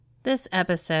This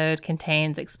episode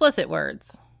contains explicit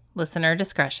words. Listener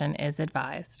discretion is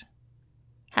advised.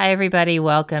 Hi, everybody.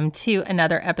 Welcome to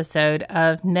another episode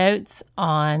of Notes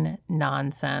on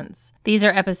Nonsense. These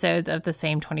are episodes of the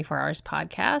Same 24 Hours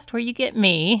podcast where you get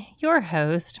me, your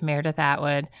host, Meredith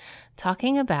Atwood,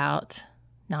 talking about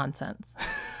nonsense.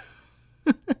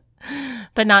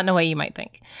 But not in a way you might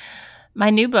think.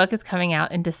 My new book is coming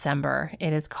out in December.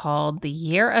 It is called The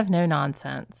Year of No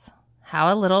Nonsense: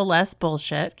 How a Little Less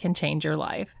Bullshit Can Change Your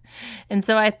Life. And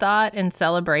so I thought, in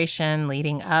celebration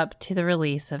leading up to the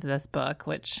release of this book,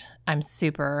 which I'm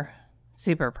super,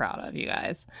 super proud of, you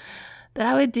guys, that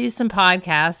I would do some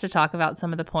podcasts to talk about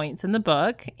some of the points in the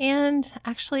book and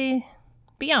actually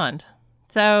beyond.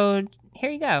 So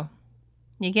here you go.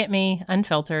 You get me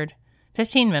unfiltered,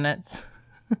 15 minutes,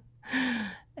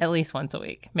 at least once a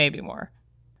week, maybe more.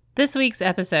 This week's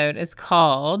episode is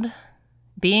called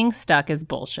Being Stuck is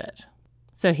Bullshit.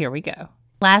 So here we go.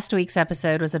 Last week's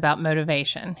episode was about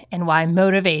motivation and why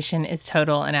motivation is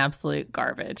total and absolute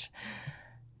garbage.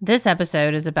 This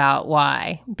episode is about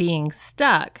why being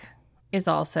stuck is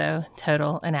also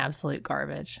total and absolute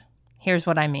garbage. Here's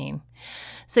what I mean.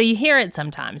 So you hear it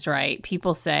sometimes, right?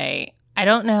 People say, I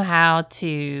don't know how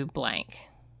to blank.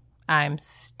 I'm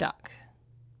stuck.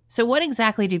 So what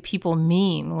exactly do people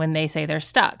mean when they say they're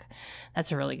stuck?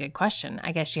 That's a really good question.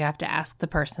 I guess you have to ask the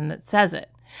person that says it.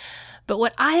 But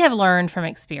what I have learned from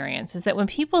experience is that when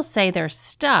people say they're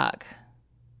stuck,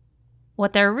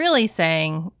 what they're really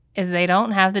saying is they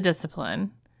don't have the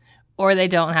discipline or they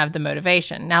don't have the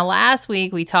motivation. Now, last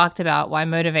week we talked about why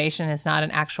motivation is not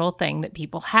an actual thing that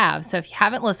people have. So if you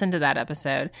haven't listened to that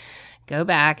episode, go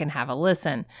back and have a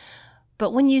listen.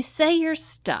 But when you say you're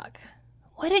stuck,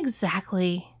 what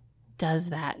exactly does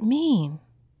that mean?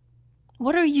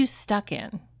 What are you stuck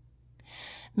in?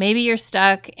 Maybe you're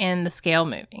stuck in the scale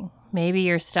moving. Maybe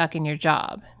you're stuck in your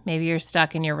job. Maybe you're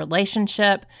stuck in your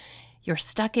relationship. You're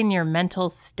stuck in your mental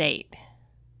state.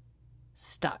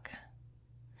 Stuck.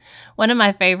 One of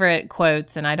my favorite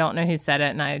quotes, and I don't know who said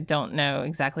it, and I don't know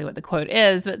exactly what the quote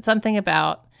is, but something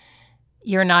about,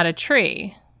 you're not a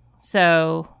tree,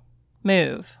 so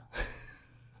move.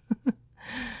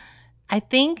 I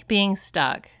think being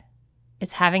stuck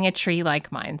is having a tree-like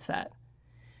mindset,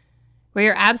 where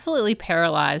you're absolutely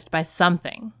paralyzed by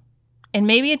something. And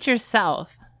maybe it's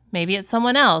yourself, maybe it's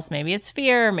someone else, maybe it's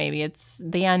fear, maybe it's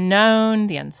the unknown,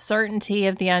 the uncertainty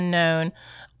of the unknown.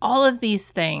 All of these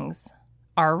things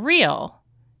are real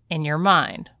in your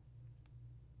mind.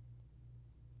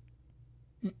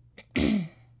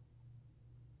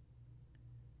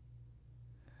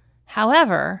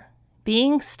 However,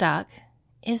 being stuck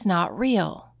is not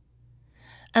real.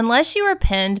 Unless you are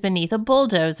pinned beneath a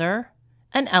bulldozer,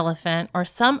 an elephant, or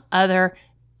some other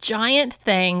giant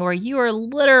thing where you are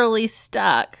literally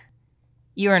stuck,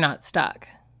 you are not stuck.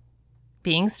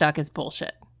 Being stuck is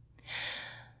bullshit.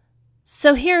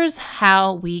 So here's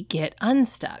how we get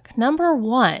unstuck. Number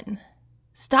one,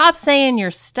 stop saying you're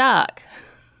stuck.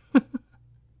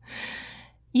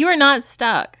 You are not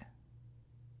stuck.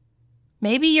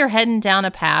 Maybe you're heading down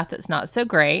a path that's not so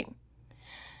great.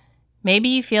 Maybe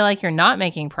you feel like you're not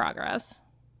making progress.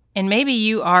 And maybe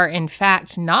you are, in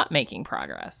fact, not making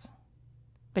progress.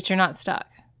 But you're not stuck.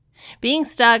 Being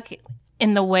stuck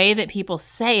in the way that people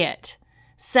say it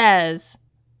says,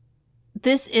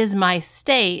 this is my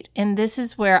state and this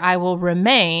is where I will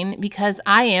remain because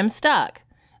I am stuck.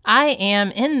 I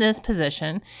am in this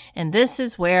position and this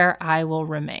is where I will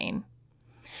remain.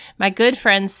 My good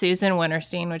friend Susan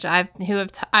Winterstein, which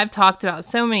I've talked about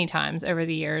so many times over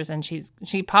the years, and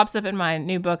she pops up in my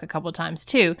new book a couple times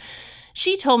too.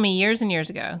 She told me years and years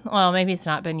ago, well, maybe it's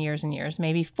not been years and years,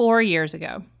 maybe 4 years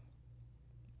ago,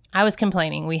 I was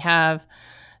complaining. We have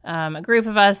a group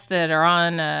of us that are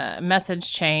on a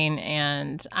message chain,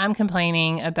 and I'm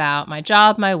complaining about my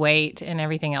job, my weight, and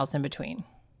everything else in between.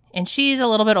 And she's a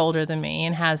little bit older than me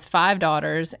and has 5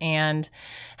 daughters and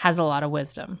has a lot of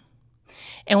wisdom.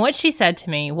 And what she said to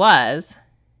me was,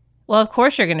 well, of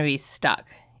course you're going to be stuck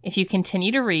if you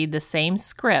continue to read the same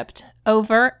script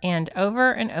over and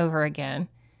over and over again.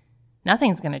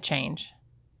 Nothing's going to change.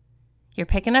 You're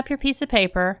picking up your piece of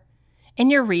paper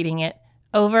and you're reading it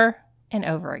over and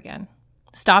over again.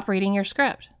 Stop reading your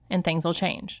script and things will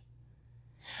change.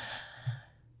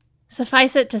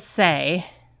 Suffice it to say,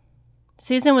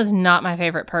 Susan was not my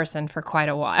favorite person for quite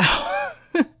a while.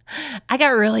 I got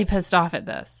really pissed off at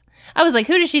this. I was like,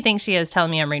 who does she think she is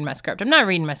telling me I'm reading my script? I'm not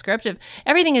reading my script. If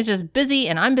everything is just busy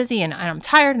and I'm busy and I'm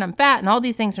tired and I'm fat and all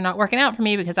these things are not working out for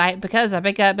me because I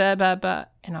pick up, blah, blah, blah.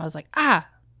 And I was like,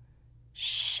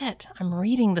 shit, I'm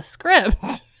reading the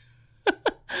script.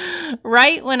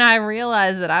 Right when I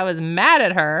realized that I was mad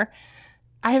at her,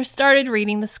 I started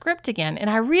reading the script again, and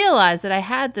I realized that I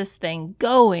had this thing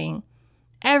going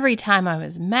every time I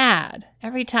was mad,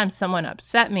 every time someone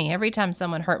upset me, every time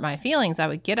someone hurt my feelings. I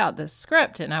would get out this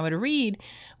script and I would read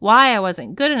why I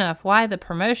wasn't good enough, why the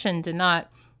promotion did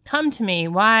not come to me,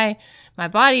 why my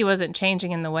body wasn't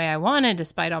changing in the way I wanted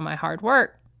despite all my hard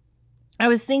work. I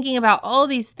was thinking about all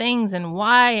these things and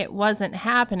why it wasn't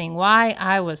happening, why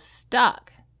I was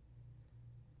stuck.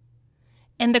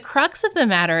 And the crux of the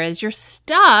matter is you're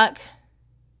stuck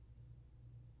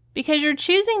because you're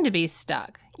choosing to be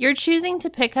stuck. You're choosing to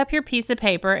pick up your piece of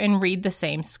paper and read the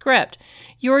same script.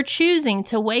 You're choosing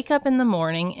to wake up in the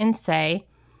morning and say,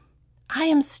 I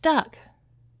am stuck.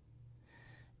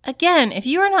 Again, if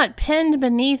you are not pinned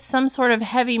beneath some sort of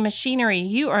heavy machinery,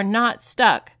 you are not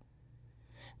stuck.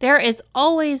 There is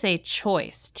always a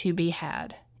choice to be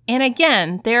had. And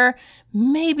again, there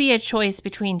may be a choice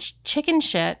between chicken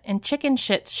shit and chicken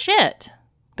shit,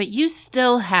 but you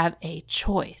still have a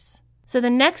choice. So the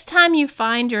next time you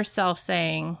find yourself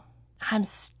saying, I'm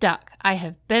stuck, I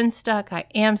have been stuck, I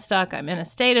am stuck, I'm in a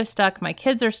state of stuck, my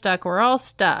kids are stuck, we're all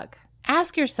stuck,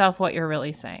 ask yourself what you're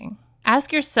really saying.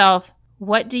 Ask yourself,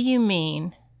 what do you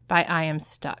mean by I am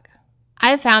stuck?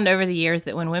 I've found over the years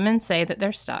that when women say that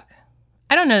they're stuck,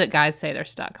 I don't know that guys say they're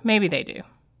stuck. Maybe they do.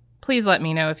 Please let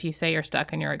me know if you say you're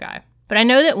stuck and you're a guy. But I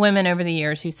know that women over the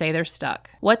years who say they're stuck,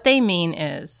 what they mean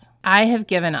is, I have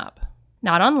given up.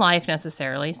 Not on life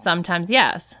necessarily, sometimes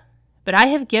yes, but I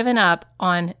have given up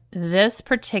on this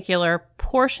particular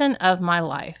portion of my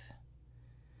life.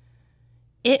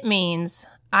 It means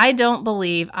I don't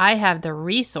believe I have the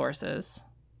resources.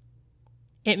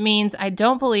 It means I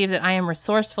don't believe that I am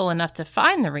resourceful enough to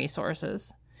find the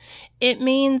resources. It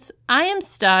means I am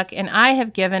stuck and I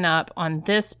have given up on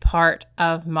this part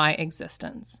of my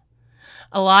existence.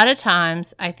 A lot of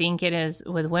times, I think it is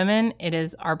with women, it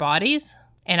is our bodies.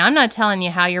 And I'm not telling you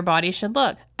how your body should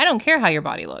look. I don't care how your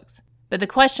body looks. But the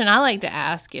question I like to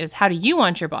ask is, how do you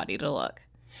want your body to look?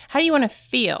 How do you want to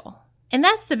feel? And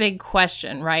that's the big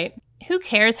question, right? Who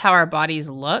cares how our bodies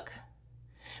look?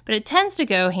 But it tends to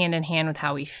go hand in hand with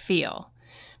how we feel.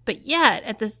 But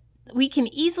yet, we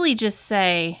can easily just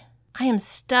say, I am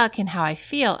stuck in how I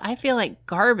feel. I feel like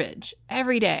garbage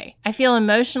every day. I feel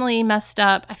emotionally messed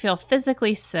up. I feel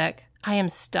physically sick. I am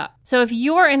stuck. So if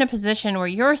you're in a position where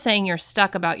you're saying you're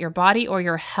stuck about your body or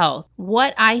your health,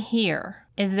 what I hear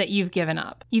is that you've given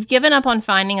up. You've given up on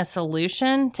finding a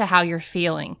solution to how you're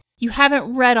feeling. You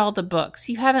haven't read all the books.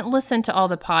 You haven't listened to all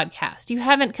the podcasts. You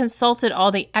haven't consulted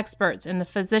all the experts and the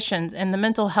physicians and the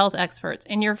mental health experts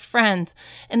and your friends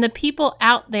and the people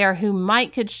out there who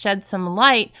could shed some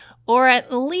light, or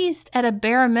at least at a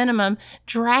bare minimum,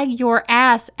 drag your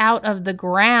ass out of the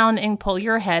ground and pull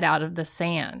your head out of the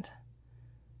sand.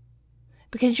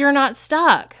 Because you're not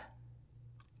stuck.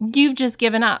 You've just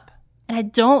given up. And I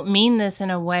don't mean this in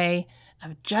a way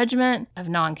of judgment, of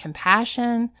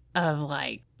non-compassion, of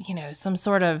some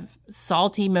sort of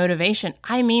salty motivation.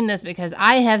 I mean this because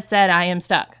I have said I am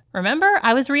stuck. Remember,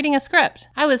 I was reading a script.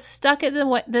 I was stuck at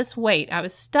this weight. I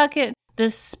was stuck at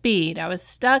this speed. I was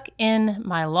stuck in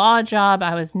my law job.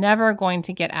 I was never going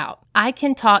to get out. I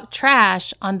can talk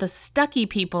trash on the stucky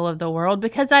people of the world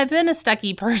because I've been a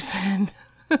stucky person.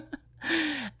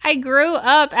 I grew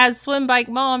up as swim bike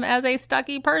mom as a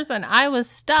stucky person. I was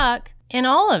stuck in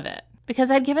all of it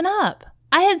because I'd given up.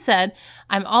 I had said,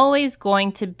 I'm always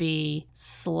going to be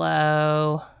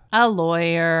slow, a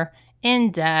lawyer, in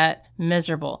debt,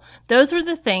 miserable. Those were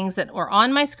the things that were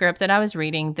on my script that I was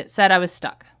reading that said I was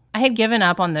stuck. I had given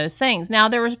up on those things. Now,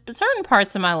 there were certain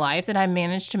parts of my life that I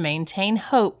managed to maintain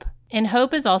hope. And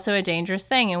hope is also a dangerous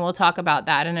thing, and we'll talk about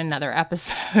that in another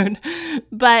episode.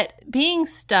 But being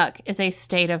stuck is a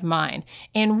state of mind.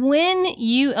 And when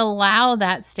you allow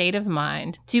that state of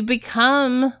mind to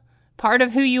become part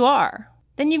of who you are,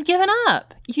 then you've given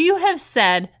up. You have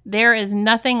said, there is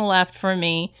nothing left for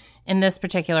me in this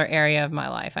particular area of my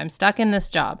life. I'm stuck in this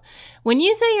job. When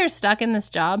you say you're stuck in this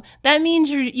job, that means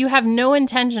you have no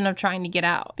intention of trying to get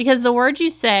out. Because the words you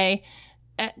say,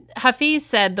 Hafiz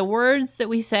said, the words that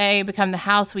we say become the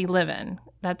house we live in.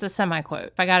 That's a semi-quote.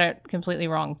 If I got it completely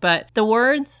wrong. But the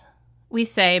words we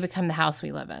say become the house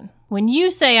we live in. When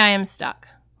you say I am stuck,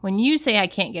 when you say I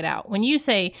can't get out, when you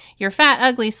say you're fat,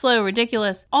 ugly, slow,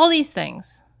 ridiculous, all these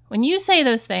things, when you say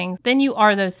those things, then you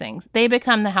are those things. They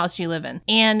become the house you live in.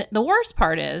 And the worst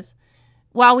part is,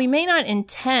 while we may not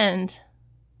intend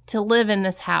to live in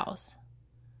this house,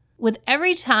 with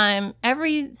every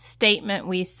statement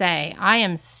we say, I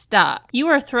am stuck, you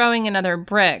are throwing another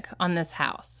brick on this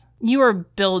house. You are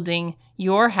building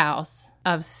your house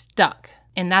of stuck.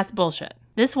 And that's bullshit.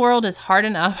 This world is hard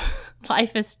enough.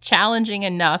 Life is challenging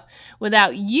enough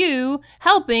without you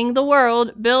helping the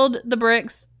world build the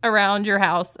bricks around your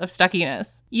house of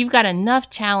stuckiness. You've got enough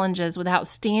challenges without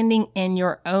standing in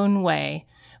your own way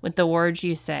with the words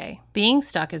you say. Being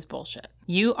stuck is bullshit.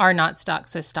 You are not stuck,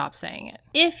 so stop saying it.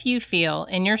 If you feel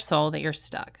in your soul that you're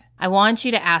stuck, I want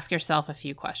you to ask yourself a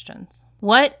few questions.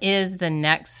 What is the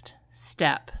next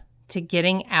step to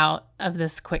getting out of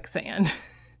this quicksand?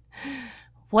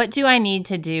 What do I need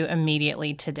to do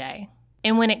immediately today?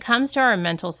 And when it comes to our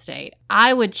mental state,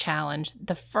 I would challenge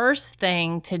the first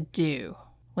thing to do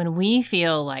when we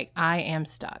feel like I am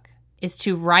stuck is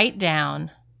to write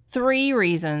down 3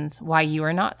 reasons why you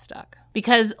are not stuck.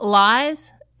 Because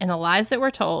lies and the lies that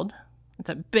we're told, it's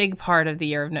a big part of the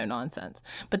year of no nonsense.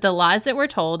 But the lies that we're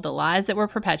told, the lies that we're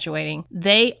perpetuating,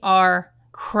 they are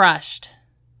crushed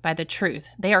by the truth.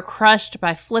 They are crushed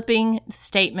by flipping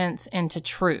statements into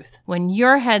truth. When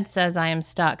your head says, I am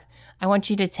stuck, I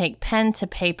want you to take pen to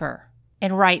paper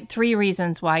and write 3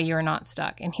 reasons why you're not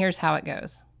stuck. And here's how it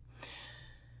goes.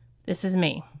 This is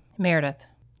me, Meredith.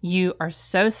 You are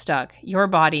so stuck. Your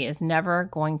body is never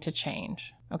going to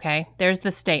change. Okay? There's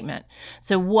the statement.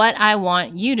 So what I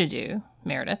want you to do,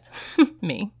 Meredith,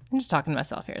 me, I'm just talking to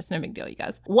myself here. It's no big deal, you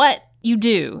guys. What you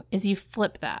do is you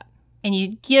flip that. And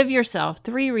you give yourself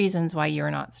 3 reasons why you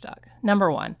are not stuck.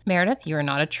 Number 1, Meredith, you are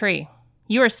not a tree.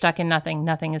 You are stuck in nothing.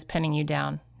 Nothing is pinning you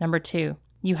down. Number 2,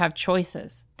 you have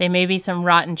choices. They may be some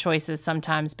rotten choices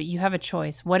sometimes, but you have a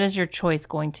choice. What is your choice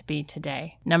going to be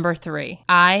today? Number 3,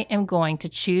 I am going to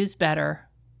choose better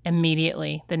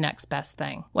immediately, the next best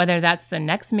thing. Whether that's the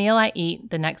next meal I eat,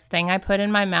 the next thing I put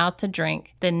in my mouth to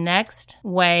drink, the next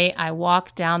way I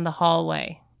walk down the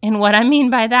hallway. And what I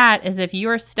mean by that is if you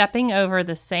are stepping over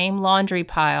the same laundry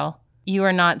pile, you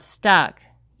are not stuck.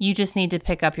 You just need to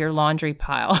pick up your laundry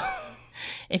pile.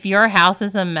 If your house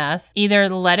is a mess, either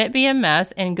let it be a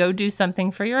mess and go do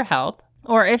something for your health,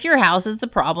 or if your house is the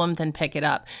problem, then pick it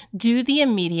up. Do the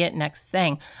immediate next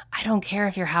thing. I don't care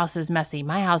if your house is messy.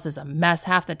 My house is a mess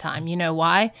half the time. You know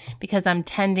why? Because I'm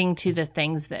tending to the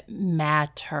things that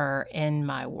matter in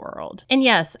my world. And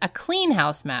yes, a clean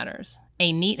house matters.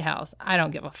 A neat house, I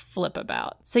don't give a flip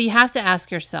about. So you have to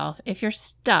ask yourself, if you're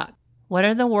stuck, what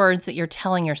are the words that you're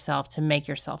telling yourself to make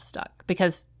yourself stuck?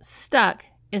 Because stuck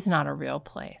is not a real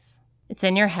place. It's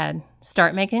in your head.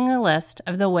 Start making a list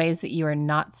of the ways that you are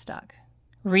not stuck.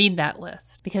 Read that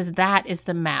list because that is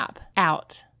the map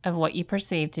out of what you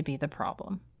perceive to be the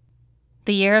problem.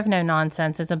 The Year of No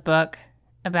Nonsense is a book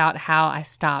about how I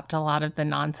stopped a lot of the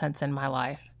nonsense in my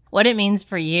life. What it means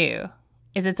for you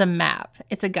is it's a map.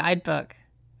 It's a guidebook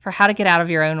for how to get out of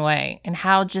your own way and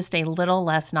how just a little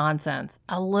less nonsense,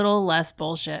 a little less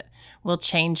bullshit will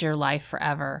change your life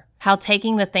forever. How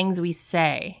taking the things we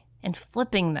say and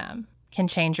flipping them can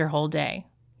change your whole day,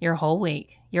 your whole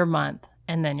week, your month,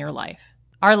 and then your life.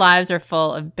 Our lives are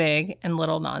full of big and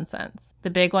little nonsense. The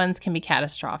big ones can be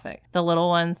catastrophic. The little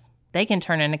ones, they can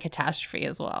turn into catastrophe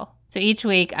as well. So each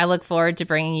week, I look forward to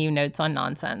bringing you notes on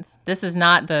nonsense. This is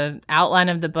not the outline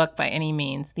of the book by any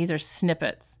means. These are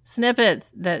snippets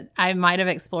that I might have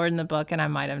explored in the book and I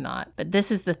might have not. But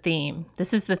this is the theme.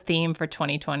 This is the theme for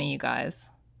 2020, you guys.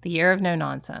 The Year of No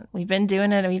Nonsense. We've been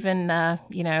doing it. We've been,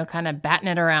 kind of batting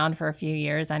it around for a few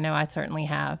years. I know I certainly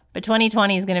have. But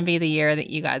 2020 is going to be the year that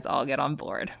you guys all get on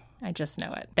board. I just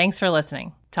know it. Thanks for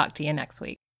listening. Talk to you next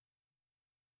week.